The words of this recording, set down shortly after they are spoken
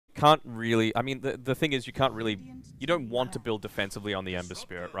can't really. I mean, the thing is, you can't really. You don't want to build defensively on the Ember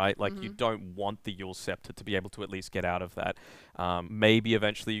Spirit, right? Like, you don't want the Yule Scepter to be able to at least get out of that. Maybe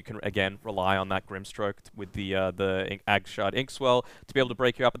eventually you can, again, rely on that Grimstroke with the Agshard Inkswell to be able to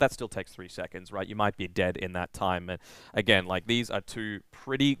break you up, but that still takes 3 seconds, right? You might be dead in that time. And again, like, these are 2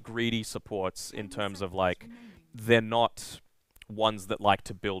 pretty greedy supports in terms of, like, they're not ones that like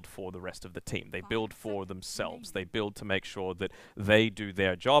to build for the rest of the team. They build for themselves. They build to make sure that they do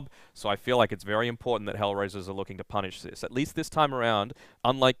their job. So I feel like it's very important that HellRaisers are looking to punish this. At least this time around,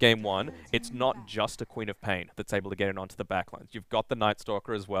 unlike Game 1, it's not just a Queen of Pain that's able to get it onto the backlines. You've got the Night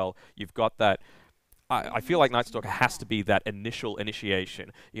Stalker as well. You've got that... I feel like Night Stalker has to be that initial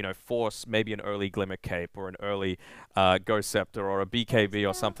initiation. You know, force maybe an early Glimmer Cape or an early Ghost Scepter or a BKB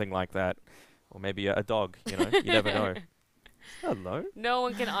or something like that. Or maybe a dog, you know? You never know. Hello. No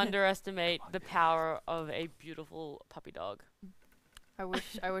one can underestimate the power of a beautiful puppy dog. I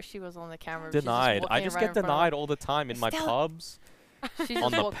wish she was on the camera. Denied. I just get denied all the time in my pubs. She's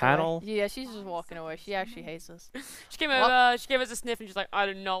on the panel. Away. Yeah, she's just walking away. She actually hates us. She came over, she gave us a sniff and she's like, I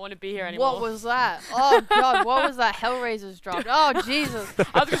do not want to be here anymore. What was that? Oh god, what was that? HellRaisers dropped. Oh Jesus.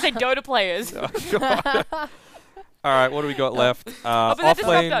 I was going to say Dota players. Oh, alright, what do we got left? Oh, but that's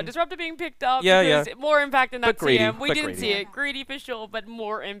Disruptor. Disruptor being picked up. Yeah. More impact than that greedy, CM. We didn't greedy. see it. Greedy for sure, but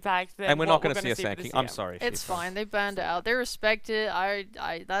more impact than and we're not going to to see a Sanking. I'm sorry. It's fine. They banned it out. They respect it.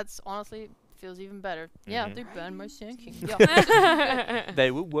 That's honestly feels even better. Yeah, they banned my Sanking. Yeah. They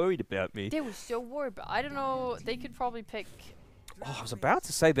were worried about me. They were so worried, but I don't know. They could probably pick... Oh, I was about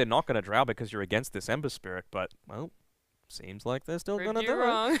to say they're not going to drow because you're against this Ember Spirit, but, well, seems like they're still going to do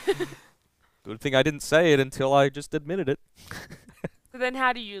it. Good thing I didn't say it until I just admitted it. So then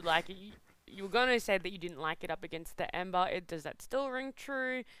how do you like it? You were going to say that you didn't like it up against the Ember. Does that still ring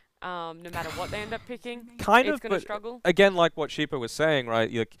true? No matter what they end up picking? Kind it's of, going to but struggle? Again, like what Sheepa was saying, right?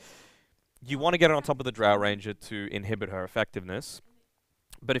 You want to get it on top of the Drow Ranger to inhibit her effectiveness.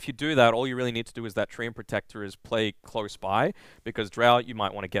 But if you do that, all you really need to do is that Tree and Protector is play close by, because Drow, you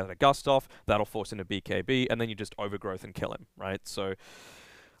might want to get a Gust off, that'll force into BKB, and then you just Overgrowth and kill him, right? So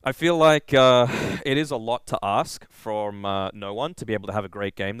I feel like it is a lot to ask from no one to be able to have a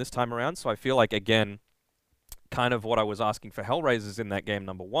great game this time around. So I feel like, again, kind of what I was asking for HellRaisers in that game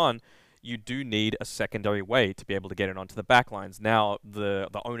number 1, you do need a secondary way to be able to get it onto the backlines. Now, the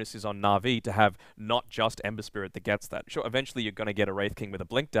onus is on NaVi to have not just Ember Spirit that gets that. Sure, eventually you're going to get a Wraith King with a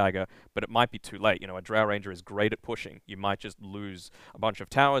Blink Dagger, but it might be too late. You know, a Drow Ranger is great at pushing. You might just lose a bunch of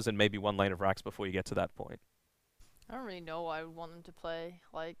towers and maybe 1 lane of racks before you get to that point. I don't really know what I would want them to play.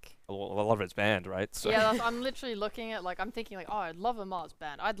 Like, a lot of it's banned, right? So yeah, I'm literally looking at, like, I'm thinking, like, oh, I'd love a Mars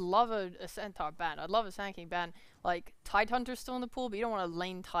ban. I'd love a Centaur ban. I'd love a Sand King ban. Like, Tide Hunter's still in the pool, but you don't want to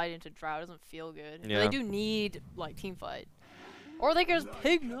lane Tide into Drow. It doesn't feel good. Yeah. But they do need, like, team fight. Or they could just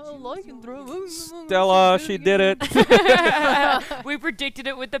pig no like and throw. Stella, she did it. We predicted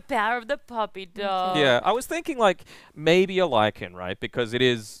it with the power of the puppy dog. Yeah, I was thinking, like, maybe a Lycan, right? Because it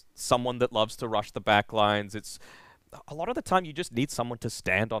is someone that loves to rush the back lines. It's... A lot of the time, you just need someone to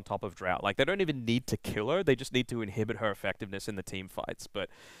stand on top of Drow. Like, they don't even need to kill her. They just need to inhibit her effectiveness in the team fights. But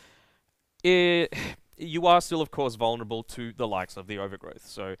you are still, of course, vulnerable to the likes of the Overgrowth.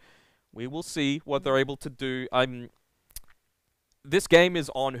 So we will see what they're able to do. This game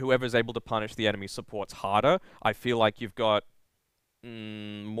is on whoever's able to punish the enemy supports harder. I feel like you've got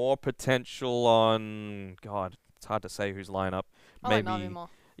more potential on... God, it's hard to say whose lineup. I like Navi more.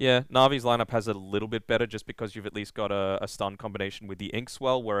 Yeah, Navi's lineup has a little bit better just because you've at least got a stun combination with the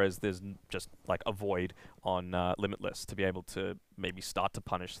Inkswell, whereas there's just like a void on Limitless to be able to maybe start to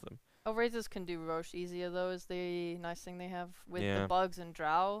punish them. HellRaisers can do Roche easier though, is the nice thing they have with the bugs and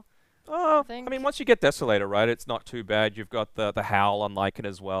Drow. Oh, I mean, once you get Desolator, right, it's not too bad. You've got the Howl on Lycan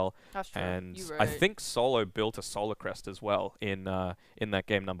as well. That's true. And You're I right. think Solo built a Solar Crest as well in that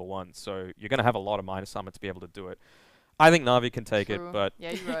game number 1. So you're going to have a lot of Minor Summon to be able to do it. I think Navi can take it, but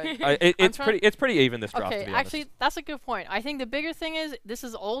yeah, you're right. it's pretty even this draft. Okay, to be actually, honest. that's a good point. I think the bigger thing is this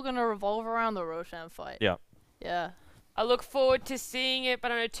is all gonna revolve around the Roshan fight. Yeah. Yeah. I look forward to seeing it,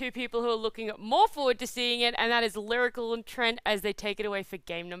 but I know 2 people who are looking more forward to seeing it, and that is Lyrical and Trent as they take it away for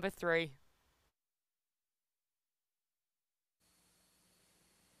game number 3.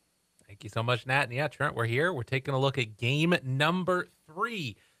 Thank you so much, Nat. And yeah, Trent, we're here. We're taking a look at game number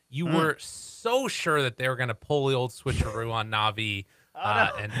 3. You were so sure that they were going to pull the old switcheroo on NaVi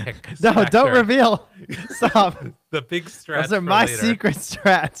and pick No, Spectre. don't reveal. Stop. The big strats. Those are my later. secret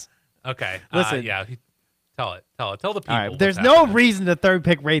strats. Okay. Listen. Yeah. Tell it. Tell the people. All right. what's There's no happening. reason to third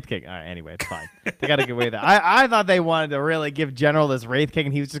pick Wraith King. All right. Anyway, it's fine. They got to get away with that. I thought they wanted to really give General this Wraith King,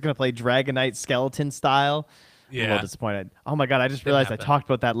 and he was just going to play Dragonite skeleton style. a little disappointed. Oh my god, I just Didn't realized I happen. talked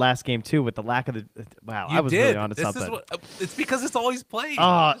about that last game too with the lack of the. Wow, You I was did. really onto This something. is what, it's because it's always played.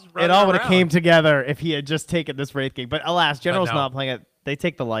 Oh, Just it running all would have came around. together if he had just taken this Wraith King. But alas, General's no. not playing it. They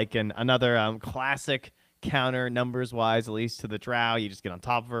take the Lycan, another classic counter numbers-wise, at least to the Drow. You just get on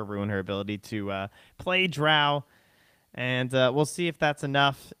top of her, ruin her ability to play Drow. And we'll see if that's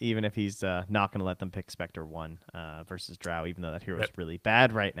enough, even if he's not going to let them pick Spectre 1 versus Drow, even though that hero is really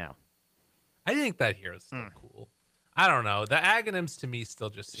bad right now. I think that hero's still cool. I don't know. The Aghanims to me still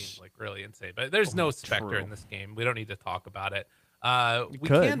just seems like really insane. But there's no Spectre true. in this game. We don't need to talk about it. We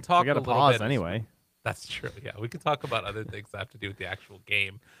Could. can talk We got a to little pause bit. anyway. That's true. Yeah, we can talk about other things that have to do with the actual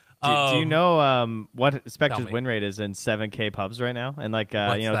game. Do you know what Spectre's me. win rate is in 7K pubs right now? And like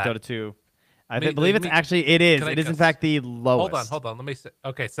What's that? Dota 2. I Let me- believe let it's me- actually it is. can I It is in guess? fact the lowest. Hold on. Let me say.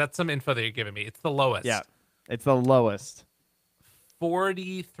 Okay, so that's some info that you're giving me. It's the lowest. Yeah, it's the lowest.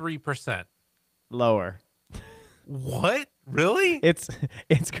 43%. Lower. What? Really? It's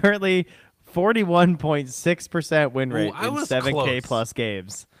currently 41.6% win rate I in was 7K close. plus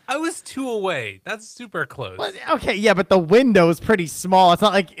games. I was 2 away. That's super close. Well, okay, yeah, but the window is pretty small. It's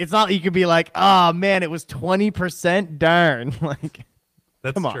not like you could be like, oh man, it was 20%. Darn, like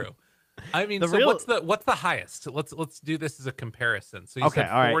That's come on. true. I mean, The so real- what's the highest? Let's do this as a comparison. So you Okay, said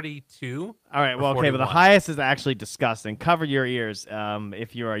all right. 42. All right, or well, okay, but the 41? highest is actually disgusting. Cover your ears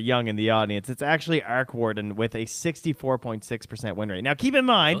if you are young in the audience. It's actually Arc Warden with a 64.6% win rate. Now, keep in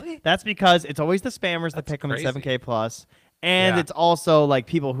mind, Really? that's because it's always the spammers that That's pick him in crazy. 7K plus, and Yeah. it's also like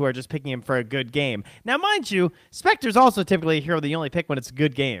people who are just picking him for a good game. Now, mind you, Spectre's also typically a hero that you only pick when it's a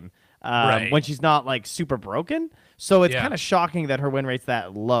good game, Right. when she's not like super broken. So it's Yeah. kind of shocking that her win rate's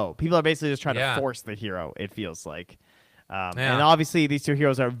that low. People are basically just trying Yeah. to force the hero, it feels like. Yeah. And obviously, these two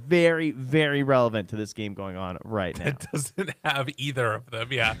heroes are very, very relevant to this game going on right now. It doesn't have either of them.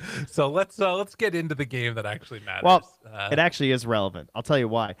 Yeah. So let's get into the game that actually matters. Well, it actually is relevant. I'll tell you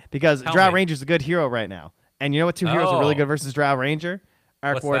why. Because Tell Drow me. Ranger's a good hero right now. And you know what two heroes are really Oh. good versus Drow Ranger?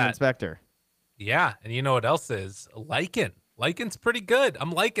 Arc What's Warden that? and Spectre. yeah, and you know what else is? Lycan. Lycan's pretty good.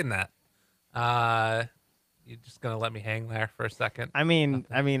 I'm liking that. You just gonna let me hang there for a second? I mean,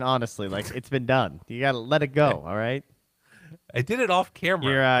 honestly, like it's been done. You gotta let it go. All right. I did it off camera.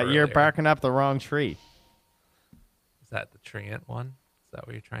 You're earlier. barking up the wrong tree. Is that the treant one? Is that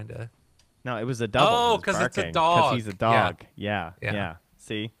what you're trying to? No, it was a double. Oh, It was 'cause it's a barking. dog. He's a Yeah. dog. Yeah. Yeah.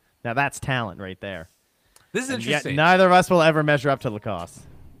 See, now that's talent right there. This is And yet interesting. neither of us will ever measure up to Lacoste.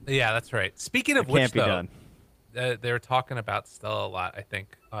 Yeah, that's right. Speaking of It which, can't be though, done. They were talking about Stella a lot, I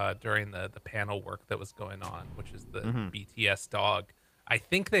think, during the panel work that was going on, which is the Mm-hmm. BTS dog. I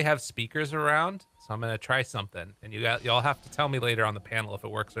think they have speakers around, so I'm gonna try something, and y'all have to tell me later on the panel if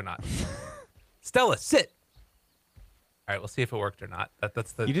it works or not. Stella, sit. All right, we'll see if it worked or not.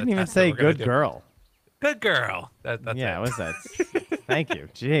 That's the. You didn't the even test that say we're gonna good do. girl. Good girl. That's Yeah, it. what was that? Thank you.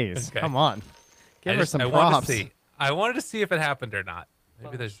 Jeez, Okay. come on. Give I her just- some I wanted props. to see. I wanted to see if it happened or not.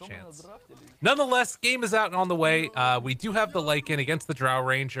 Maybe there's a chance. Nonetheless, game is out and on the way. We do have the Lycan against the Drow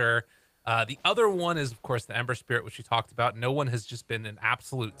Ranger. The other one is, of course, the Ember Spirit, which we talked about. No one has just been an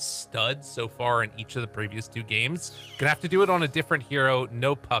absolute stud so far in each of the previous 2 games. Gonna have to do it on a different hero.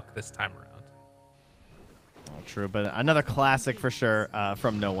 No puck this time around. Oh, true, but another classic for sure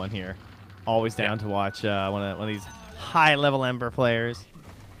from no one here. Always down to watch one of these high-level Ember players.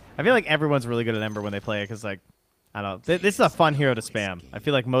 I feel like everyone's really good at Ember when they play it because, like, I don't know. This is a fun hero to spam. I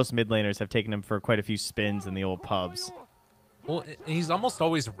feel like most mid laners have taken him for quite a few spins in the old pubs. Well, he's almost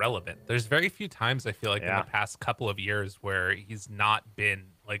always relevant. There's very few times I feel like in Yeah. the past couple of years where he's not been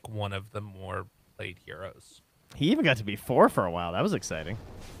like one of the more played heroes. He even got to be 4 for a while. That was exciting.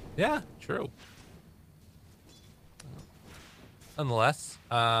 Yeah, true. Nonetheless,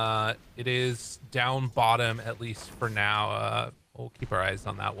 it is down bottom, at least for now. We'll keep our eyes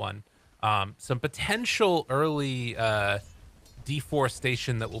on that one. Some potential early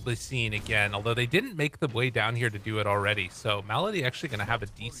deforestation that we'll be seeing again, although they didn't make the way down here to do it already. So Malady actually going to have a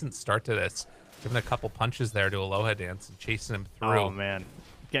decent start to this, giving a couple punches there to Aloha Dance and chasing him through. Oh, man.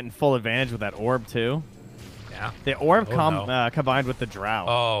 Getting full advantage with that orb, too. Yeah. The orb Oh, no. combined with the drow.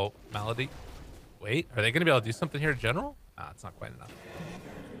 Oh, Malady. Wait, are they going to be able to do something here, General? Ah, it's not quite enough.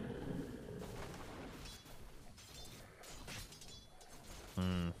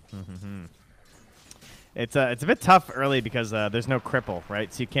 It's a bit tough early because there's no cripple,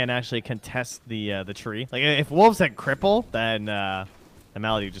 right? So you can't actually contest the tree. Like if wolves had cripple, then the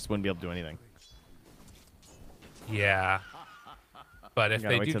Malady just wouldn't be able to do anything. Yeah. But if You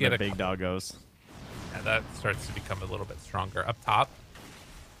gotta they wait do till get the a big doggos. yeah, that starts to become a little bit stronger. Up top,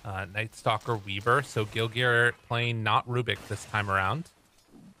 Night Stalker Weaver. So Gilgear playing not Rubik this time around.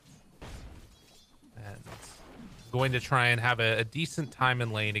 And going to try and have a decent time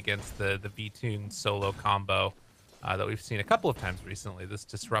in lane against the V-Tune solo combo that we've seen a couple of times recently. This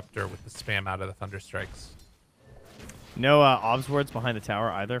Disruptor with the spam out of the Thunder Strikes. No obs wards behind the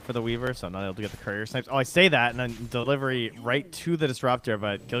tower either for the Weaver, so I'm not able to get the courier snipes. Oh, I say that, and then delivery right to the Disruptor,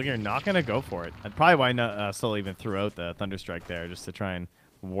 but Gilgear not going to go for it. I'd probably why not Soul even threw out the Thunder Strike there just to try and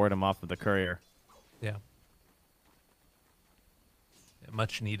ward him off of the courier. Yeah.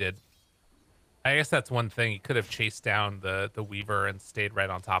 Much needed. I guess that's one thing. He could have chased down the Weaver and stayed right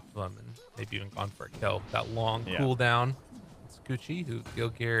on top of him and maybe even gone for a kill. That long cooldown. It's Gucci, who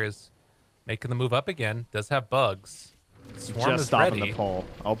Gilgear is making the move up again. Does have bugs. Swarm Just is stopping ready. the pull.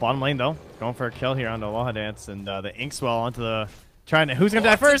 Oh, bottom lane though, going for a kill here on the Aloha Dance, and the Inkswell onto the trying to. Who's gonna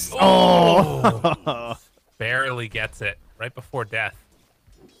die first? Oh, Barely gets it right before death.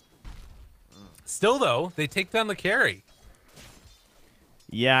 Still though, they take down the carry.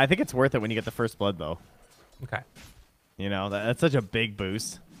 yeah, I think it's worth it when you get the first blood though. Okay. You know that's such a big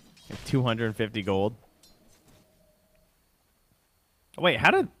boost. Like 250 gold. Wait,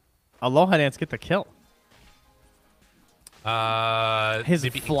 how did Aloha Dance get the kill? His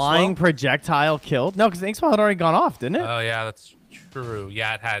maybe flying Inkswell? projectile killed? No, because the Inkswell had already gone off, didn't it? Oh yeah, that's true.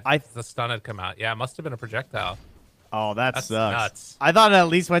 Yeah, it had. The stun had come out. Yeah, it must have been a projectile. Oh, that That's sucks. nuts. I thought it at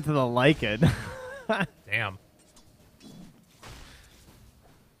least went to the Lycan. Damn.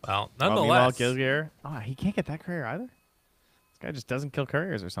 Well, Well, meanwhile, nonetheless. Gilgear. Oh, he can't get that courier either? This guy just doesn't kill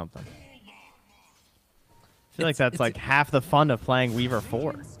couriers or something. I feel like that's like half the fun of playing Weaver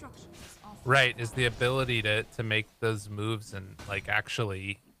 4. Right, is the ability to make those moves and like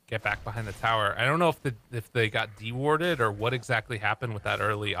actually get back behind the tower. I don't know if they got dewarded or what exactly happened with that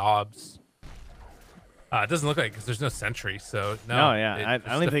early obs. It doesn't look like because there's no sentry, so no. No, yeah, I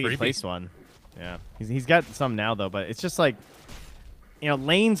don't even think he placed one. Yeah, he's got some now though, but it's just like, you know,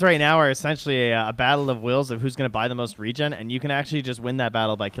 lanes right now are essentially a battle of wills of who's going to buy the most regen, and you can actually just win that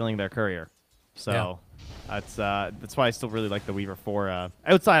battle by killing their courier. So that's why I still really like the Weaver 4.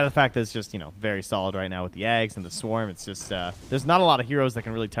 Outside of the fact that it's just, you know, very solid right now with the Ags and the Swarm, it's just there's not a lot of heroes that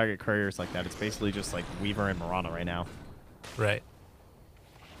can really target couriers like that. It's basically just like Weaver and Mirana right now. Right.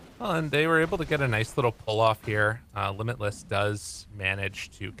 Well, and they were able to get a nice little pull off here. Limitless does manage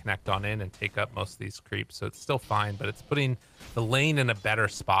to connect on in and take up most of these creeps, so it's still fine, but it's putting the lane in a better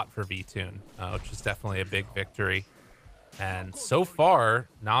spot for V-Tune, which is definitely a big victory. And so far,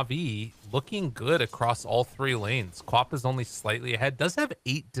 NaVi looking good across all three lanes. Quap is only slightly ahead. Does have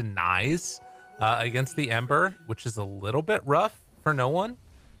 8 denies against the Ember, which is a little bit rough for no one,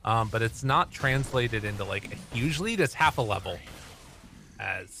 but it's not translated into like a huge lead. It's half a level.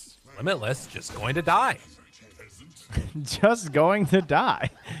 As Limitless just going to die. Just going to die.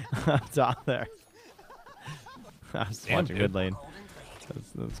 Up top there. I was watching mid lane.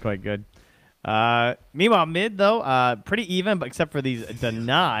 That's quite good. Meanwhile, mid though, pretty even, but except for these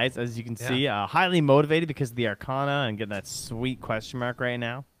denies, as you can see, highly motivated because of the Arcana and getting that sweet question mark right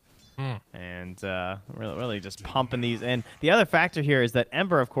now. And really just pumping these in. The other factor here is that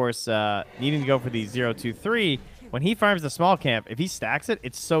Ember, of course, needing to go for the 0-2-3. When he farms the small camp, if he stacks it,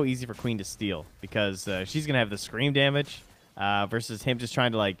 it's so easy for Queen to steal because she's going to have the scream damage versus him just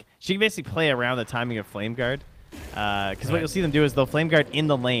trying to, like, she can basically play around the timing of Flame Guard. Because what you'll see them do is they'll Flame Guard in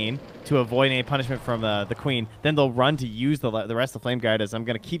the lane to avoid any punishment from the Queen. Then they'll run to use the rest of Flame Guard, as I'm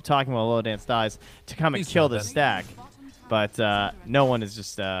going to keep talking while Low Dance dies, to come and kill the stack. But no one is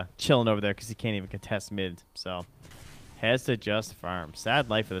just chilling over there because he can't even contest mid. So has to just farm. Sad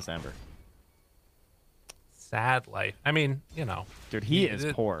life for this Ember. Sad life. I mean, you know. Dude, he is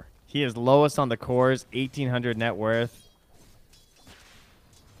poor. He is lowest on the cores, 1,800 net worth.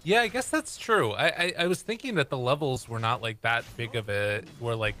 Yeah, I guess that's true. I was thinking that the levels were not like that big of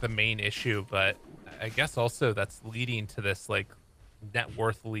were like the main issue, but I guess also that's leading to this like net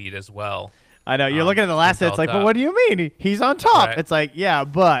worth lead as well. I know. You're looking at the last hit. It's like, well, what do you mean? He's on top. Right. It's like, yeah,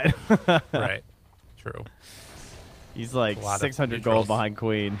 but. Right. True. He's like 600 gold behind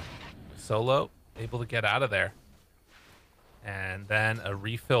Queen. Solo able to get out of there. And then a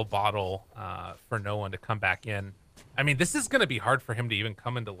refill bottle for no one to come back in. I mean, this is going to be hard for him to even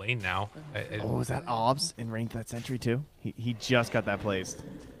come into lane now. Oh, is that Obs in range for that sentry too? He just got that placed.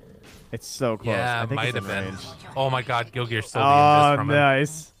 It's so close. Yeah, I think might it's have in been. range. Oh my God, Gilgear stole the invis from him.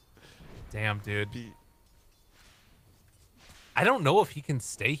 Nice. Damn, dude. I don't know if he can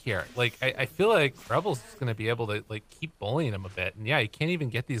stay here. Like, I feel like Rebel's is going to be able to like keep bullying him a bit. And yeah, he can't even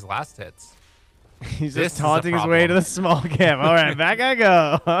get these last hits. He's just taunting his way to the small camp. All right, back I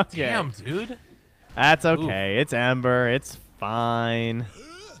go. Okay. Damn, dude. That's okay. Ooh. It's Ember. It's fine.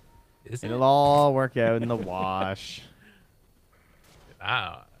 It'll all work out in the wash.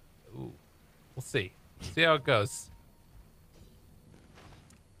 Ooh. We'll see. See how it goes.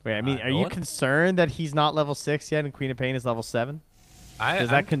 Wait, I mean, are you Nolan? concerned that he's not level 6 yet and Queen of Pain is level 7? Does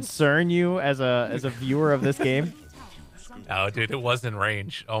that I'm concern you as a viewer of this game? Oh, dude, it was in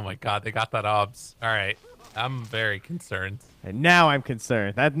range. Oh my god, they got that obs. All right, I'm very concerned. And now I'm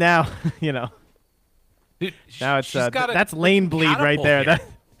concerned. That now, you know, Dude, now it's she's got a that's lane bleed right catapult there. here.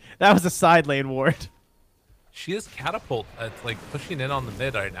 That was a side lane ward. She is catapult. It's like pushing in on the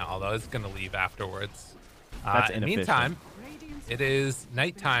mid right now, although it's going to leave afterwards. That's In the inefficient. meantime, it is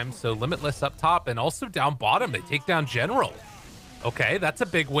nighttime, so Limitless up top and also down bottom. They take down General. Okay, that's a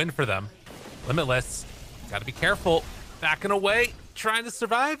big win for them. Limitless, got to be careful. Backing away, trying to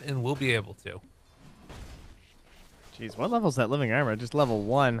survive, and we'll be able to. Jeez, what level's that living armor? Just level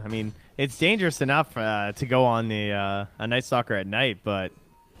 1. I mean, it's dangerous enough to go on the a Night Stalker at night, but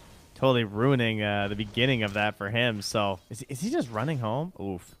totally ruining the beginning of that for him. So is he just running home?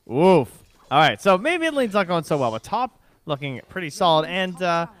 Oof. Oof. All right, so maybe mid lane's not going so well, but top looking pretty solid. And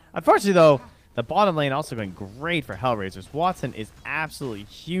unfortunately, though, the bottom lane also going great for HellRaisers. Watson is absolutely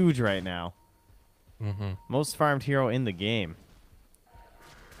huge right now. Most farmed hero in the game.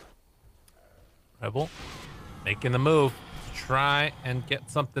 Rebel making the move to try and get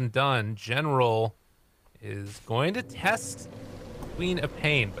something done. General is going to test Queen of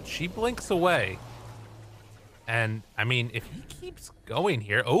Pain, but she blinks away. And, I mean, if he keeps going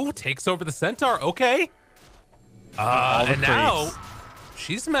here... Oh, takes over the Centaur. Okay. And now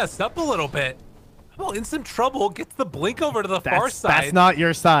she's messed up a little bit. Well, in some trouble. Gets the blink over to the far side. That's not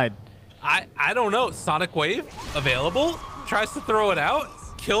your side. I don't know. Sonic Wave available. Tries to throw it out.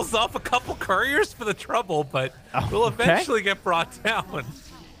 Kills off a couple couriers for the trouble, but will eventually get brought down.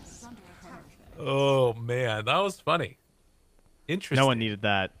 Oh, man. That was funny. Interesting. No one needed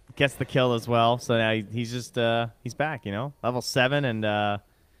that. Gets the kill as well. So now he's just he's back, you know. Level 7 and a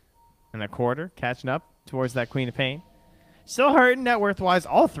quarter, catching up towards that Queen of Pain. Still hurting net worth wise.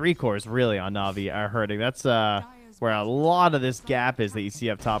 All 3 cores really on Navi are hurting. That's where a lot of this gap is that you see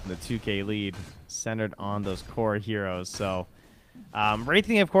up top in the 2K lead, centered on those core heroes. So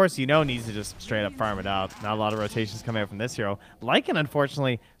Wraithing, of course, you know, needs to just straight up farm it out. Not a lot of rotations coming out from this hero. Lycan,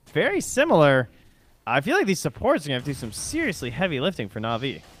 unfortunately, very similar. I feel like these supports are going to have to do some seriously heavy lifting for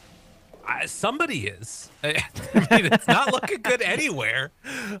Navi. Somebody is. I mean, it's not looking good anywhere.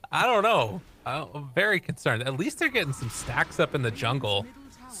 I don't know. I'm very concerned. At least they're getting some stacks up in the jungle.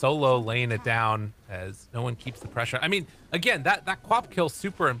 Solo laying it down as no one keeps the pressure. I mean, again, that quap kill's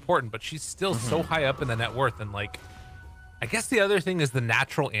super important, but she's still so high up in the net worth. And, like, I guess the other thing is the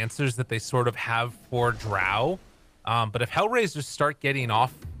natural answers that they sort of have for Drow. But if HellRaisers start getting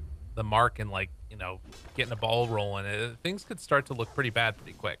off the mark and, like, you know, getting a ball rolling, things could start to look pretty bad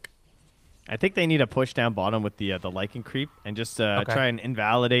pretty quick. I think they need to push down bottom with the Lycan creep and just try and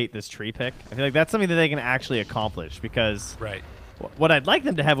invalidate this tree pick. I feel like that's something that they can actually accomplish because what I'd like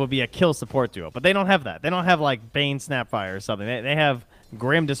them to have would be a kill support duo, but they don't have that. They don't have like Bane Snapfire or something. They have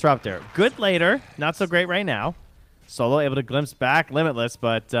Grim Disruptor. Good later, not so great right now. Solo able to glimpse back Limitless,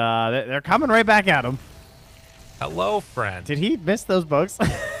 but they're coming right back at him. Hello, friend. Did he miss those bugs?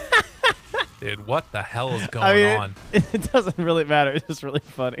 Dude, what the hell is going on? It doesn't really matter. It's just really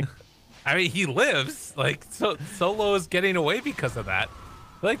funny. I mean, he lives. Like, Solo is getting away because of that.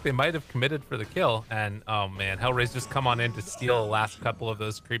 I feel like they might have committed for the kill. And, oh, man, HellRaisers come on in to steal the last couple of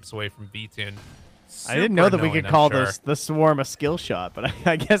those creeps away from V-Tune. I didn't know that we could call the swarm a skill shot, but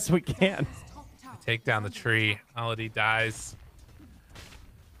I guess we can. Take down the tree. Melody dies.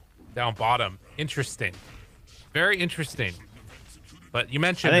 Down bottom. Interesting. Very interesting. But you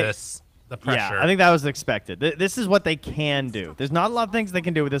mentioned this. The pressure. Yeah, I think that was expected. This is what they can do. There's not a lot of things they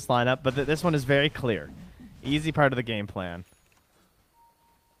can do with this lineup, but this one is very clear. Easy part of the game plan.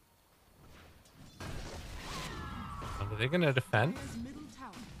 Are they going to defend?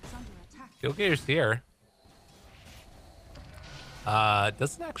 Killgater's here.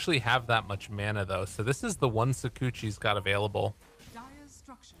 Doesn't actually have that much mana, though. So this is the one Sakuchi's got available.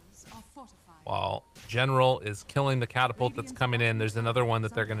 While General is killing the catapult that's coming in, there's another one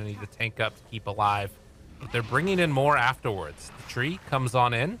that they're going to need to tank up to keep alive. But they're bringing in more afterwards. The tree comes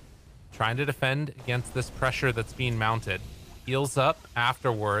on in, trying to defend against this pressure that's being mounted. Heals up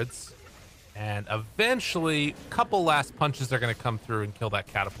afterwards, and eventually a couple last punches are going to come through and kill that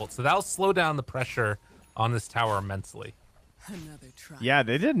catapult. So that'll slow down the pressure on this tower immensely. Yeah,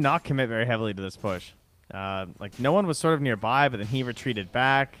 they did not commit very heavily to this push. Like, no one was sort of nearby, but then he retreated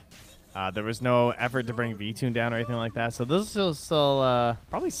back. There was no effort to bring V-Tune down or anything like that. So those will still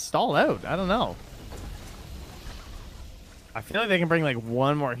probably stall out. I don't know. I feel like they can bring like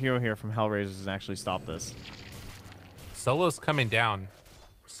one more hero here from HellRaisers and actually stop this. Solo's coming down.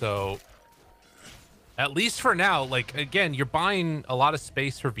 So At least for now, like, again, you're buying a lot of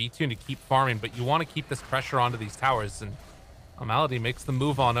space for V2 to keep farming, but you want to keep this pressure onto these towers, and Malady makes the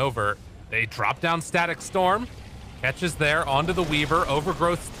move on over. They drop down Static Storm, catches there onto the Weaver.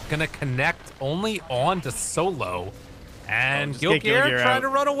 Overgrowth's gonna connect only on to Solo. And Gilgear trying to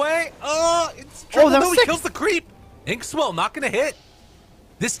run away. Oh, it's triple. that was no, he sick. kills the creep. Inkswell not gonna hit.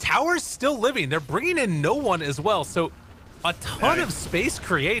 This tower's still living. They're bringing in no one as well, so a ton of space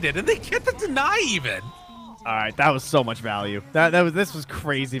created, and they get the deny even. All right, that was so much value. This was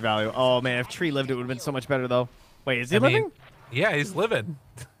crazy value. Oh man, if Tree lived, it would have been so much better though. Wait, is he living? Yeah, he's living.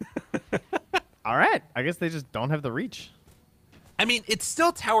 All right, I guess they just don't have the reach. I mean, it's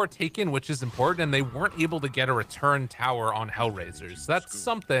still tower taken, which is important, and they weren't able to get a return tower on HellRaisers. That's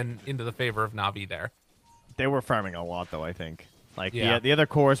something into the favor of NaVi there. They were farming a lot though, I think. Like Yeah. the other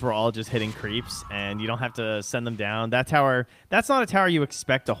cores were all just hitting creeps, and you don't have to send them down. That tower, that's not a tower you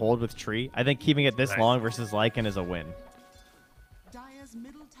expect to hold with Tree. I think keeping it this Right. long versus Lycan is a win. Dire's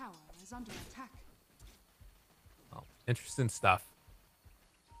middle tower is under attack. Well, interesting stuff.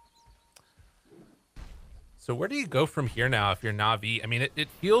 So where do you go from here now if you're NaVi? I mean, it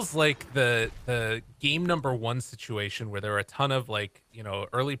feels like the game number 1 situation where there were a ton of, like, you know,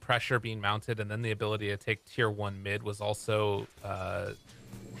 early pressure being mounted, and then the ability to take tier 1 mid was also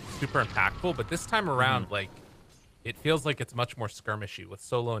super impactful. But this time around, like, it feels like it's much more skirmishy with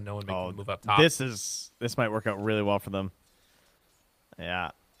Solo and no one making the move up top. This might work out really well for them. Yeah,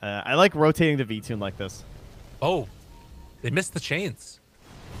 I like rotating the V-tune like this. Oh, they missed the chains.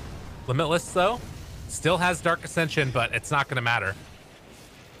 Limitless, though, still has Dark Ascension, but it's not going to matter.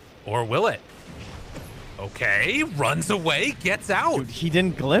 Or will it? Okay, runs away, gets out. Dude, he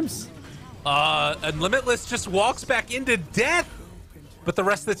didn't glimpse. And Limitless just walks back into death, but the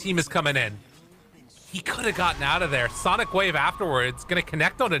rest of the team is coming in. He could have gotten out of there. Sonic Wave afterwards, going to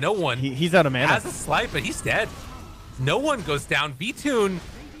connect onto no one. He's out of mana. Has a slice, but he's dead. No one goes down. V-Tune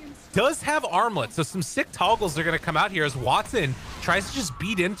does have armlets, so some sick toggles are going to come out here as Watson tries to just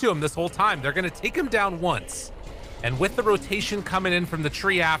beat into him this whole time. They're going to take him down once. And with the rotation coming in from the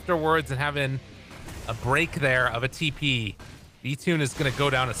tree afterwards and having a break there of a TP, V-Tune is going to go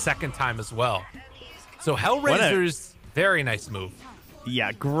down a second time as well. So HellRaisers, very nice move.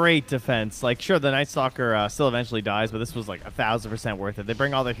 Yeah, great defense. Like, sure, the Night Stalker still eventually dies, but this was like 1,000% worth it. They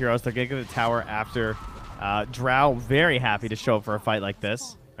bring all their heroes. They're going to get the tower after. Drow, very happy to show up for a fight like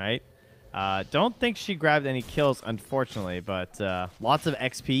this, right? Don't think she grabbed any kills, unfortunately, but lots of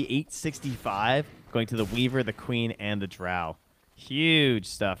XP, 865, going to the Weaver, the Queen, and the Drow. Huge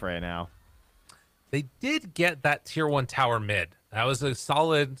stuff right now. They did get that tier 1 tower mid. That was a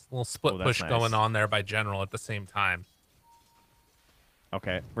solid little split push nice. going on there by General at the same time.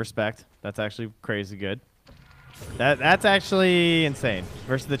 Okay, respect. That's actually crazy good. That's actually insane.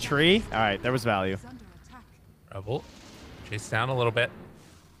 Versus the tree? All right, there was value. Is under attack. Rebel, chase down a little bit.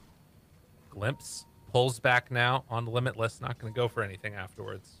 Glimpse, pulls back now on Limitless. Not going to go for anything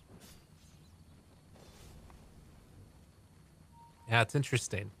afterwards. Yeah, it's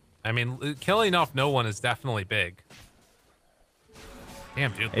interesting. I mean, killing off no one is definitely big.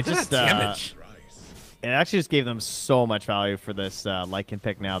 Damn, dude, look at that damage. It actually just gave them so much value for this Lycan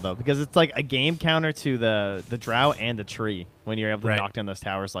pick now, though, because it's like a game counter to the Drow and the tree when you're able to knock down those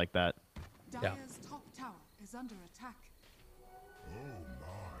towers like that. Dire's top tower is under attack.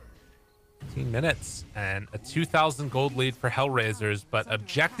 15 minutes and a 2,000 gold lead for HellRaisers, but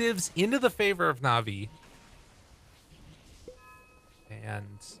objectives into the favor of NaVi. And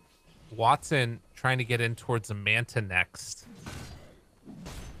Watson trying to get in towards a Manta next.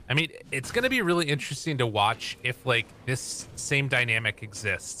 I mean, it's going to be really interesting to watch if, like, this same dynamic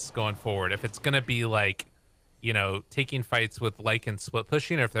exists going forward. If it's going to be, like, you know, taking fights with Lycan split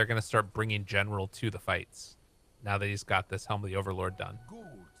pushing, or if they're going to start bringing General to the fights now that he's got this Helm of the Overlord done.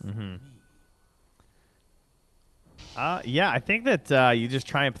 Yeah, I think that you just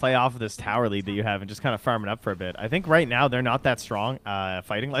try and play off of this tower lead that you have and just kind of farm it up for a bit. I think right now they're not that strong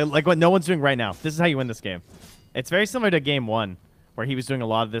fighting. Like what no one's doing right now. This is how you win this game. It's very similar to game 1, where he was doing a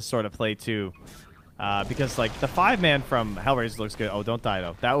lot of this sort of play too. Because, like, the 5-man from HellRaisers looks good. Oh, don't die,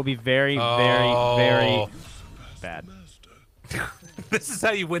 though. That would be very, very bad. This is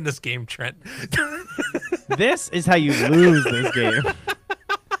how you win this game, Trent. This is how you lose this game.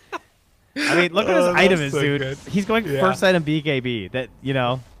 I mean, look at his item is, so dude. good. He's going first item BKB. That, you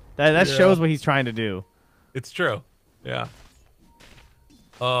know, that shows what he's trying to do. It's true. Yeah.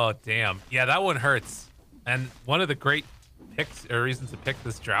 Oh, damn. Yeah, that one hurts. And one of the great picks or reasons to pick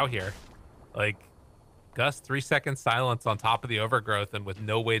this Drow here. Like, Gus, 3-second silence on top of the Overgrowth and with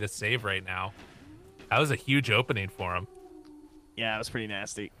no way to save right now. That was a huge opening for him. Yeah, it was pretty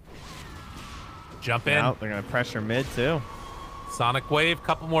nasty. Jump in. Now they're going to pressure mid, too. Sonic Wave,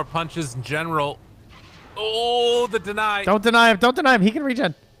 couple more punches in general. Oh, the deny. Don't deny him. Don't deny him. He can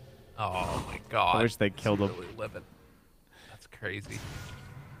regen. Oh, my God. I wish they killed him. Really living. That's crazy.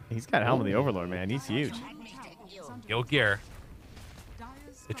 He's got Helm of the Overlord, man. He's huge. Yo Gear.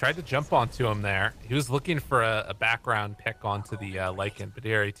 They tried to jump onto him there. He was looking for a background pick onto the Lycan, but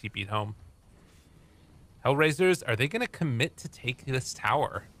he already TP'd home. HellRaisers, are they going to commit to take this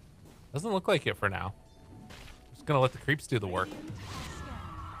tower? Doesn't look like it for now. Just going to let the creeps do the work.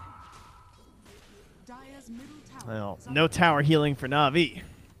 Well, no tower healing for Na'Vi.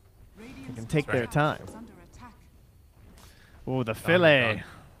 They can take their time. Ooh, the fillet.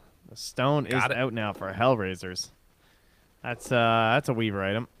 The stone is out now for HellRaisers. That's a Weaver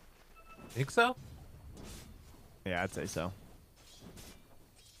item. Think so? Yeah, I'd say so.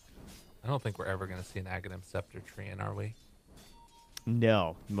 I don't think we're ever going to see an Aghanim Scepter tree in, are we?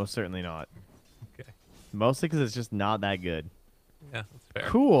 No, most certainly not. Okay. Mostly because it's just not that good. Yeah, that's fair.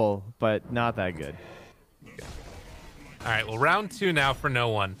 Cool, but not that good. Okay. All right, well, round 2 now for no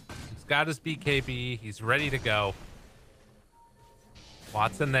one. He's got his BKB. He's ready to go.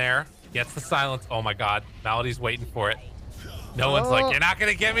 Watson there. Gets the silence. Oh, my God. Melody's waiting for it. No one's like, you're not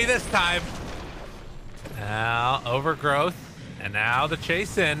going to get me this time. Now, Overgrowth. And now the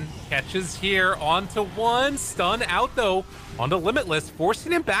chase in. Catches here onto one. Stun out, though, onto Limitless.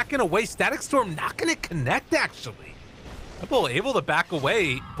 Forcing him back in away. Static Storm not going to connect, actually. Rebel able to back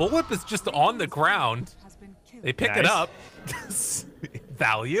away. Bullwhip is just on the ground. They pick it up.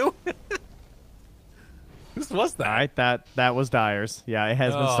 Value. Whose was that? All right, that was Dyer's. Yeah, it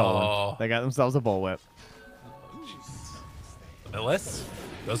has been stolen. They got themselves a bullwhip. Limitless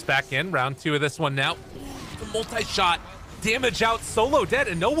goes back in. Round 2 of this one now. The multi-shot. Damage out. Solo dead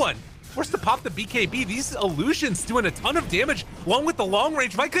and no one. Forced to pop the BKB. These illusions doing a ton of damage along with the long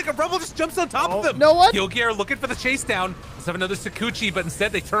range. Right click and Rebel just jumps on top of them. No one. Gilgear looking for the chase down. Let's have another Sakuchi, but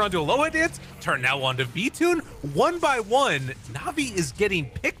instead they turn onto a low-hit dance. Turn now onto V-Tune. One by one, Na'Vi is getting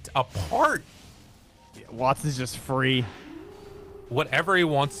picked apart. Yeah, Watson's just free. Whatever he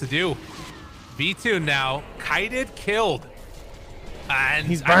wants to do. V-Tune now. Kited, killed. And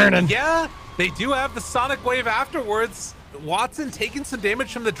he's burning. I mean, yeah, they do have the Sonic Wave afterwards. Watson taking some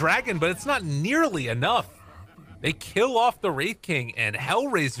damage from the dragon, but it's not nearly enough. They kill off the Wraith King, and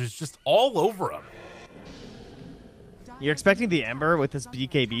HellRaisers just all over him. You're expecting the Ember with this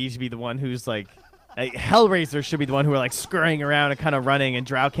BKB to be the one who's like HellRaiser should be the one who are like scurrying around and kind of running, and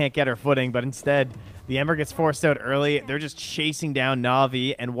Drow can't get her footing, but instead the Ember gets forced out early. They're just chasing down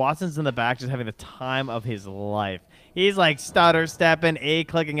Na'Vi, and Watson's in the back just having the time of his life. He's like stutter stepping,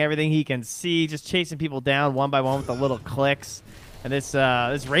 A-clicking everything he can see, just chasing people down one by one with the little clicks. And this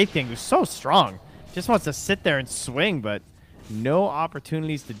Wraith King, who's so strong, just wants to sit there and swing, but no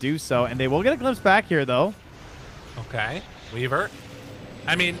opportunities to do so. And they will get a glimpse back here, though. Okay, Weaver.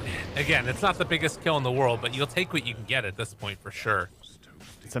 I mean, again, it's not the biggest kill in the world, but you'll take what you can get at this point for sure.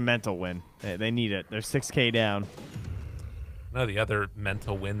 It's a mental win. They need it. They're 6K down. No, the other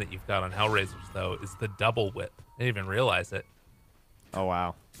mental win that you've got on HellRaisers, though, is the double whip. I didn't even realize it. Oh,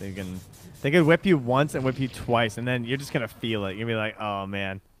 wow. They can whip you once and whip you twice, and then you're just going to feel it. You're going to be like, oh,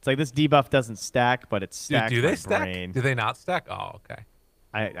 man. It's like this debuff doesn't stack, but it's stacked. Do they stack? Brain. Do they not stack? Oh, okay.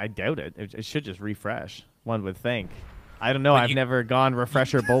 I doubt it. It should just refresh, one would think. I don't know. I've never gone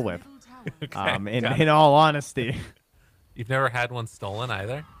refresher bullwhip. Okay, in all honesty. You've never had one stolen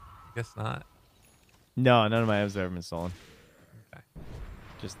either? I guess not. No, none of my items have ever been stolen. Okay.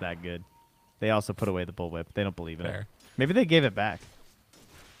 Just that good. They also put away the bullwhip. They don't believe in Fair. it. Maybe they gave it back.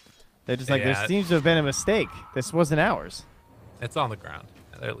 They're just like, Yeah. there seems to have been a mistake. This wasn't ours. It's on the ground.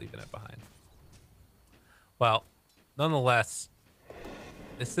 They're leaving it behind. Well, nonetheless,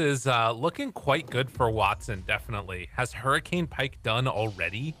 this is looking quite good for Watson, definitely. Has Hurricane Pike done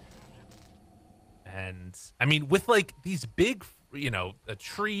already? And, I mean, with, like, these big, a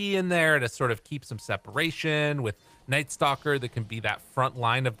tree in there to sort of keep some separation, with Night Stalker that can be that front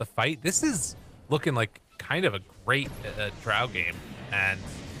line of the fight, this is looking like kind of a great Drow game. And,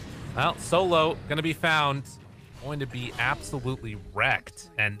 well, Solo going to be found, going to be absolutely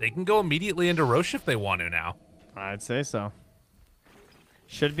wrecked. And they can go immediately into Roche if they want to now. I'd say so.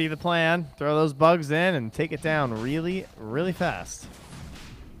 Should be the plan. Throw those bugs in and take it down really, really fast.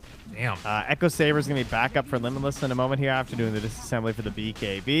 Damn. Echo Saber's going to be back up for Limitless in a moment here after doing the disassembly for the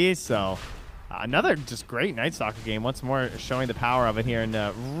BKB. So another just great Night Stalker game. Once more showing the power of it here,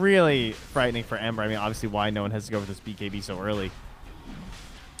 and really frightening for Ember. I mean, obviously why no one has to go for this BKB so early.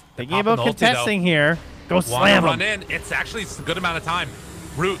 Thinking about contesting here. Go slam him. Run in. It's actually a good amount of time.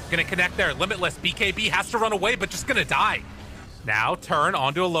 Root going to connect there. Limitless. BKB has to run away, but just going to die. Now turn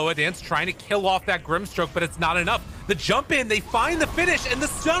onto Aloha Dance, trying to kill off that Grimstroke, but it's not enough. The jump in, they find the finish, and the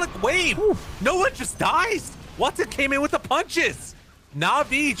Sonic Wave. No one just dies. Watson came in with the punches.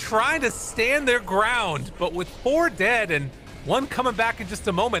 NaVi trying to stand their ground, but with 4 dead and 1 coming back in just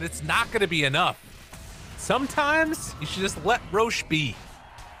a moment, it's not going to be enough. Sometimes you should just let Roche be.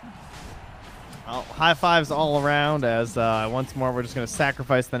 Well, high fives all around as once more we're just going to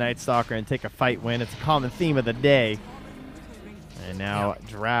sacrifice the Night Stalker and take a fight win. It's a common theme of the day. And now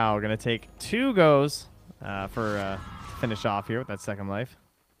Drow going to take 2 goes for finish off here with that second life.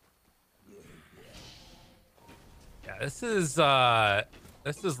 Yeah, this is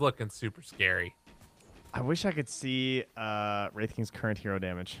looking super scary. I wish I could see Wraith King's current hero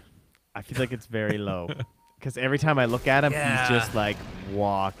damage. I feel like it's very low. Because every time I look at him, he's just like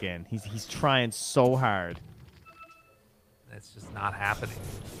walking. He's trying so hard. It's just not happening.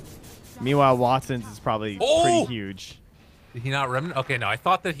 Meanwhile, Watson's is probably pretty huge. Did he not remnant? Okay, no, I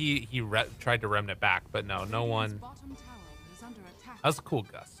thought that he tried to remnant back, but no one. That was a cool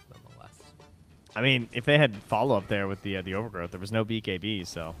gust, nonetheless. I mean, if they had follow-up there with the overgrowth, there was no BKB,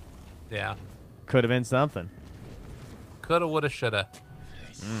 so. Yeah. Could have been something. Coulda, woulda, shoulda.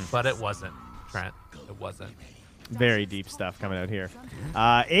 But it wasn't, Trent. It wasn't. Very deep stuff coming out here.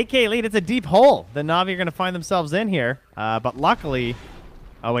 8K lead. It's a deep hole that NaVi are going to find themselves in here. But luckily,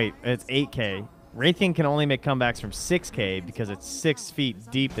 oh wait, it's 8K. Wraith King can only make comebacks from 6K because it's 6 feet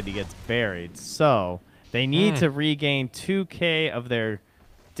deep that he gets buried. So they need to regain 2K of their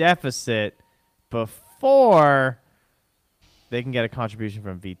deficit before they can get a contribution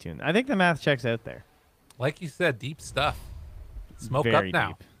from V-Tune. I think the math checks out there. Like you said, deep stuff. Smoke Very up now.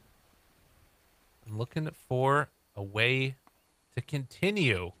 deep. I'm looking for a way to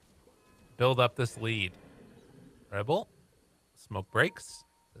continue build up this lead. Rebel, smoke breaks.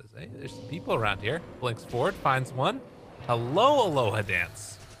 Says, hey, there's some people around here. Blinks forward, finds one. Hello, Aloha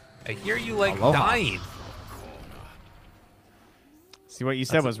Dance. I hear you like dying. See, what you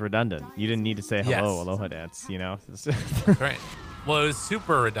said was redundant. You didn't need to say hello, Yes. Aloha Dance, you know? Right. Well, it was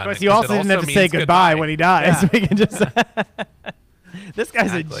super redundant. But you also didn't have to say goodbye when he dies. Yeah. So we can just this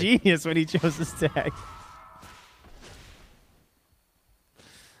guy's Exactly. a genius when he chose this tag.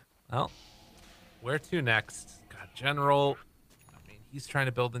 Well, where to next? Got General. I mean, he's trying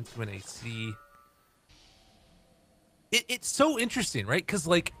to build into an AC. It's so interesting, right? Because,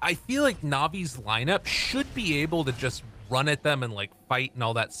 like, I feel like Navi's lineup should be able to just run at them and, like, fight and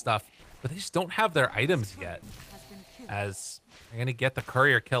all that stuff. But they just don't have their items yet. As they're going to get the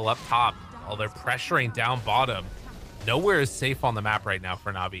courier kill up top while they're pressuring down bottom. Nowhere is safe on the map right now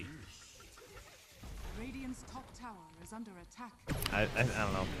for Navi. Radiant's top tower is under attack. I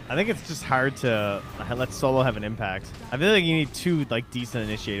don't know. I think it's just hard to let solo have an impact. I feel like you need 2 like decent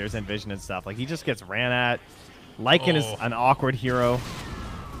initiators and vision and stuff. Like he just gets ran at. Lycan is an awkward hero.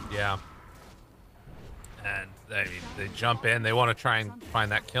 Yeah. And I mean, they jump in. They want to try and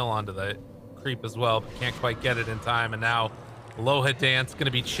find that kill onto the creep as well, but can't quite get it in time. And now Aloha Dance going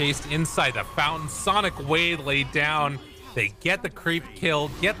to be chased inside the fountain. Sonic Wade laid down. They get the creep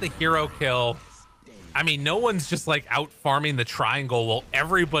kill, get the hero kill. I mean, no one's just like out farming the triangle while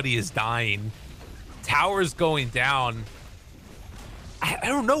everybody is dying. Towers going down. I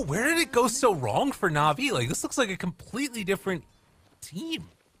don't know. Where did it go so wrong for Navi? Like, this looks like a completely different team.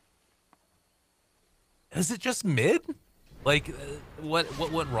 Is it just mid? Like, what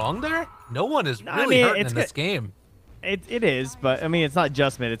went wrong there? No one is really hurting in this game. It is, but I mean, it's not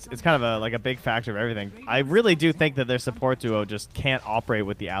just mid. It's kind of a big factor of everything. I really do think that their support duo just can't operate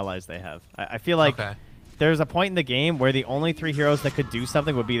with the allies they have. I feel like there's a point in the game where the only 3 heroes that could do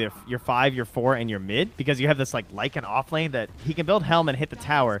something would be your 5, your 4, and your mid, because you have this like Lycan off lane that he can build Helm and hit the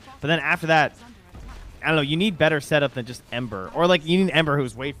tower, but then after that, I don't know, you need better setup than just Ember. Or like you need Ember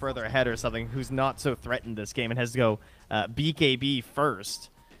who's way further ahead or something, who's not so threatened this game and has to go BKB first.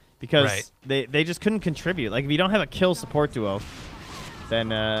 Because they just couldn't contribute. Like if you don't have a kill support duo,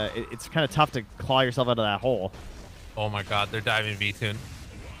 then it's kind of tough to claw yourself out of that hole. Oh my god, they're diving V-Tune.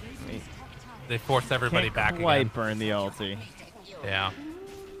 They force everybody back again. Quite burn the ulti. Yeah.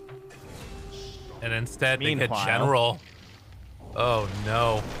 And instead they Meanwhile, get General. Oh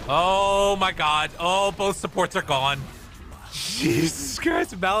no. Oh my god. Oh, both supports are gone. Jesus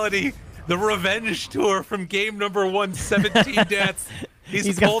Christ, Melody. The revenge tour from game number 117 deaths.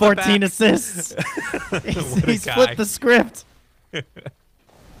 He's got 14 assists. he's flipped the script.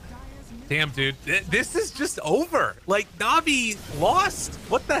 Damn, dude. This is just over. Like, Navi lost.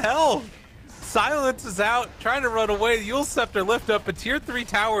 What the hell? Silence is out, trying to run away. The Yule Scepter lift up, a tier 3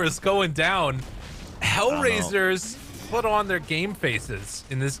 tower is going down. HellRaisers put on their game faces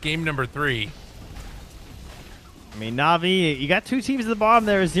in this game number 3. I mean, NaVi, you got 2 teams at the bottom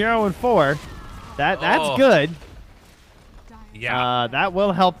there, 0 and 4. That's Oh. good. Yeah. That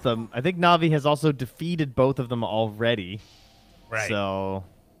will help them. I think NaVi has also defeated both of them already. Right. So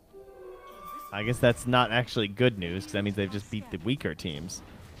I guess that's not actually good news because that means they've just beat the weaker teams.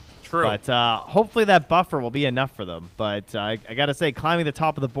 True. But hopefully that buffer will be enough for them. But I got to say, climbing the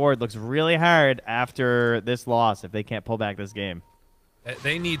top of the board looks really hard after this loss if they can't pull back this game.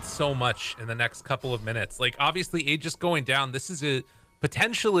 They need so much in the next couple of minutes. Like, obviously, Aegis going down, this is a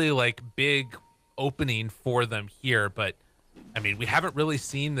potentially, like, big opening for them here. But, I mean, we haven't really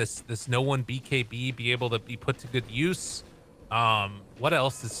seen this no one BKB be able to be put to good use. What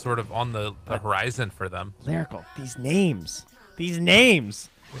else is sort of on the horizon for them? Lyrical, these names.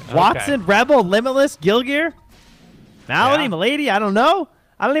 Okay. Watson, Rebel, Limitless, Gilgear, Malady, Yeah. Milady, I don't know.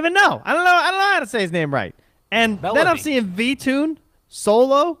 I don't even know. I don't know how to say his name right. And then I'm Melody. seeing V-Tune,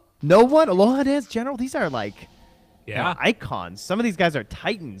 Solo, No One, Aloha Dance General. These are like icons. Some of these guys are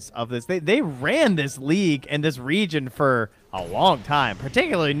titans of this. They ran this league and this region for a long time,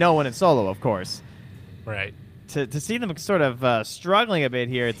 particularly No One and Solo, of course. Right. To see them sort of struggling a bit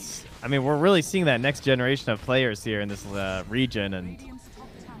here, I mean, we're really seeing that next generation of players here in this region, and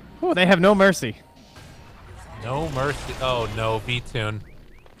they have no mercy. No mercy. Oh, no, V-Tune.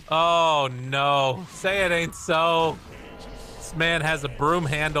 Oh, no. Say it ain't so. This man has a broom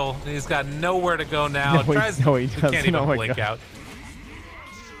handle, and he's got nowhere to go now. No, he He doesn't. can't even Oh my blink God. out.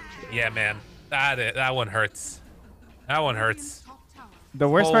 Yeah, man. That one hurts. That one hurts. The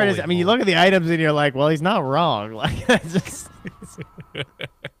worst part is, Holy I mean, you moly. look at the items and you're like, well, he's not wrong. Like, that's just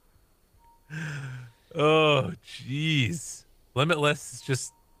Oh, jeez. Limitless is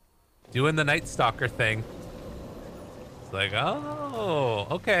just doing the Night Stalker thing. It's like, oh,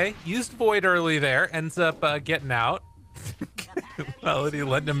 okay. Used Void early there. Ends up getting out. Melody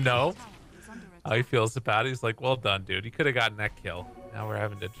letting him know how he feels about it. He's like, well done, dude. You could have gotten that kill. Now we're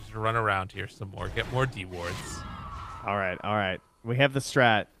having to just run around here some more. Get more D-wards. all right. We have the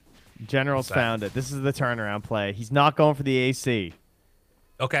strat. General's What's that? found it. This is the turnaround play. He's not going for the AC.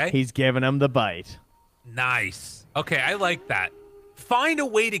 Okay. He's giving him the bite. Nice. Okay, I like that. Find a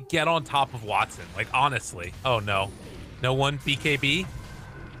way to get on top of Watson. Like, honestly. Oh, no. No one BKB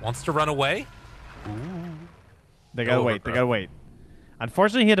wants to run away? They gotta Over, wait. They bro. gotta wait.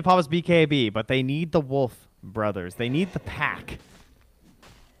 Unfortunately, he had to pop his BKB, but they need the Wolf brothers. They need the pack.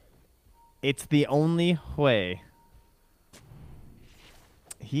 It's the only way.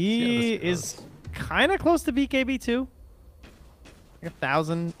 He Yeah, this is kind of close to BKB too. Like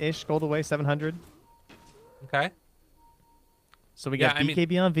 1,000-ish gold away, 700. Okay. So we Yeah, got I mean-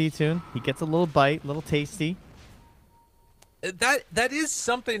 BKB on V-Tune. He gets a little bite, a little tasty. That is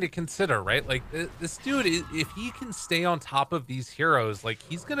something to consider, right? Like, this dude, if he can stay on top of these heroes, like,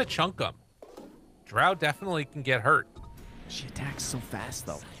 he's going to chunk them. Drow definitely can get hurt. She attacks so fast,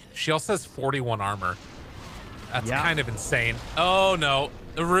 though. She also has 41 armor. That's Yeah. kind of insane. Oh, no.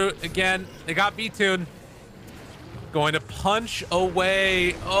 The root, again, they got V-Tune. Going to punch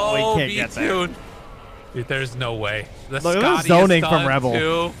away. Oh, he can't get there. V-Tune. Dude, there's no way. The Look at the Scotty is zoning from done, Rebel.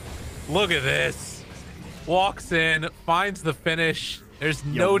 too. Look at this. Walks in, finds the finish. There's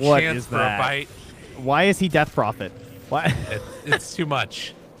no what chance is for that? a bite. Why is he Death Prophet? Why? It's too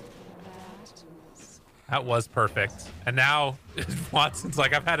much. That was perfect. And now Watson's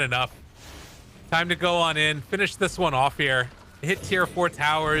like, I've had enough. Time to go on in, finish this one off here. Hit tier 4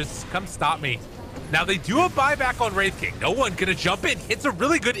 towers. Come stop me. Now they do a buyback on Wraith King. No one gonna jump in. Hits a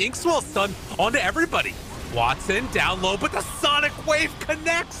really good Inkswell stun onto everybody. Watson down low, but the Sonic Wave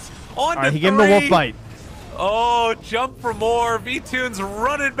connects onto All right, he gave him the Wolf bite. Oh, jump for more. V-Tune's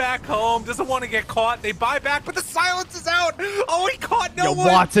running back home. Doesn't want to get caught. They buy back, but the silence is out. Oh, he caught no Yo, one.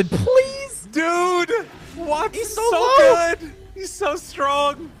 Watson, please. Dude, Watson's He's so so low. good. He's so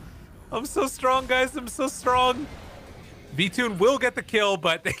strong. I'm so strong, guys. I'm so strong. V-Tune will get the kill,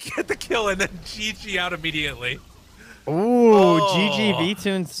 but they get the kill and then GG out immediately. Ooh, Oh. GG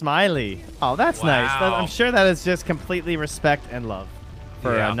V-Tune Smiley. Oh, that's nice. Wow. I'm sure that is just completely respect and love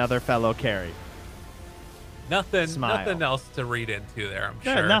for Yeah. another fellow carry. Nothing Smile. else to read into there, I'm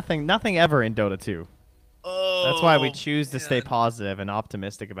Yeah, sure. nothing ever in Dota 2. Oh, That's why we choose to stay man. positive and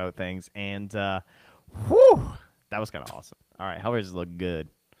optimistic about things. And, whew, that was kind of awesome. All right, HellRaisers look good.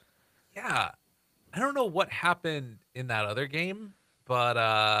 Yeah. I don't know what happened in that other game,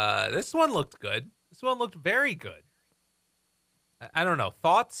 but this one looked good. This one looked very good. I don't know.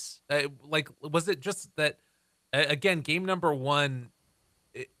 Thoughts? Like, was it just that, again, game number 1,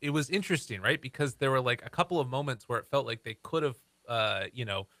 it was interesting, right? Because there were like a couple of moments where it felt like they could have,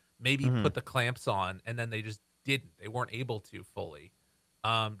 maybe Mhm. put the clamps on, and then they just didn't. They weren't able to fully.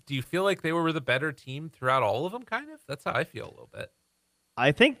 Do you feel like they were the better team throughout all of them? Kind of. That's how I feel a little bit.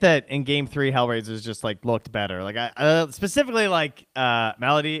 I think that in game 3, HellRaisers just like looked better. Like I specifically like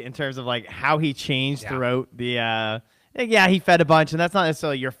Melody in terms of like how he changed throughout the. Yeah, he fed a bunch, and that's not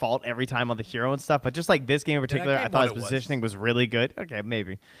necessarily your fault every time on the hero and stuff. But just like this game in particular, I thought his positioning was really good. Okay,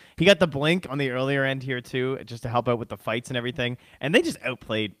 maybe he got the blink on the earlier end here too, just to help out with the fights and everything. And they just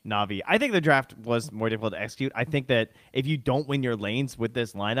outplayed Navi. I think the draft was more difficult to execute. I think that if you don't win your lanes with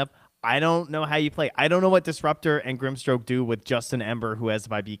this lineup, I don't know how you play. I don't know what Disruptor and Grimstroke do with Justin Ember, who has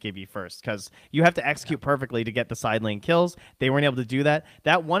my BKB first, because you have to execute perfectly to get the side lane kills. They weren't able to do that.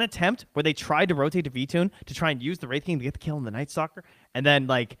 That one attempt where they tried to rotate to V-Tune to try and use the Wraith King to get the kill in the Night Stalker, and then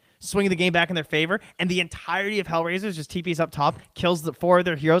like swinging the game back in their favor, and the entirety of HellRaisers just TPs up top, kills the 4 of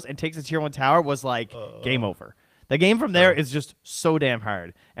their heroes, and takes the tier 1 tower was like game over. The game from there is just so damn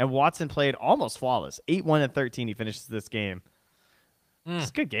hard. And Watson played almost flawless. 8-1 and 13 he finishes this game. It's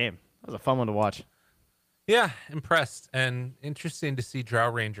a good game. That was a fun one to watch. Yeah, impressed, and interesting to see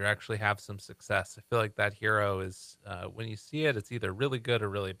Drow Ranger actually have some success. I feel like that hero is, when you see it, it's either really good or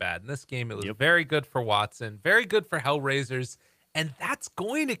really bad. In this game, it was very good for Watson, very good for HellRaisers, and that's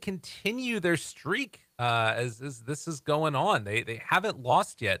going to continue their streak as this is going on. They haven't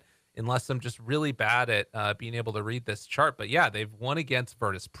lost yet, unless I'm just really bad at being able to read this chart. But yeah, they've won against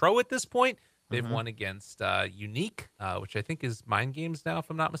Virtus Pro at this point. They've won against Unique, which I think is Mind Games now, if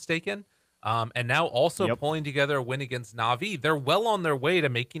I'm not mistaken. And now also pulling together a win against NaVi. They're well on their way to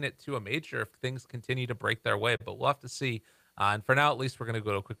making it to a major if things continue to break their way, but we'll have to see. And for now, at least, we're going to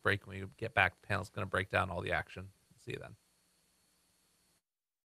go to a quick break. When we get back, the panel's going to break down all the action. See you then.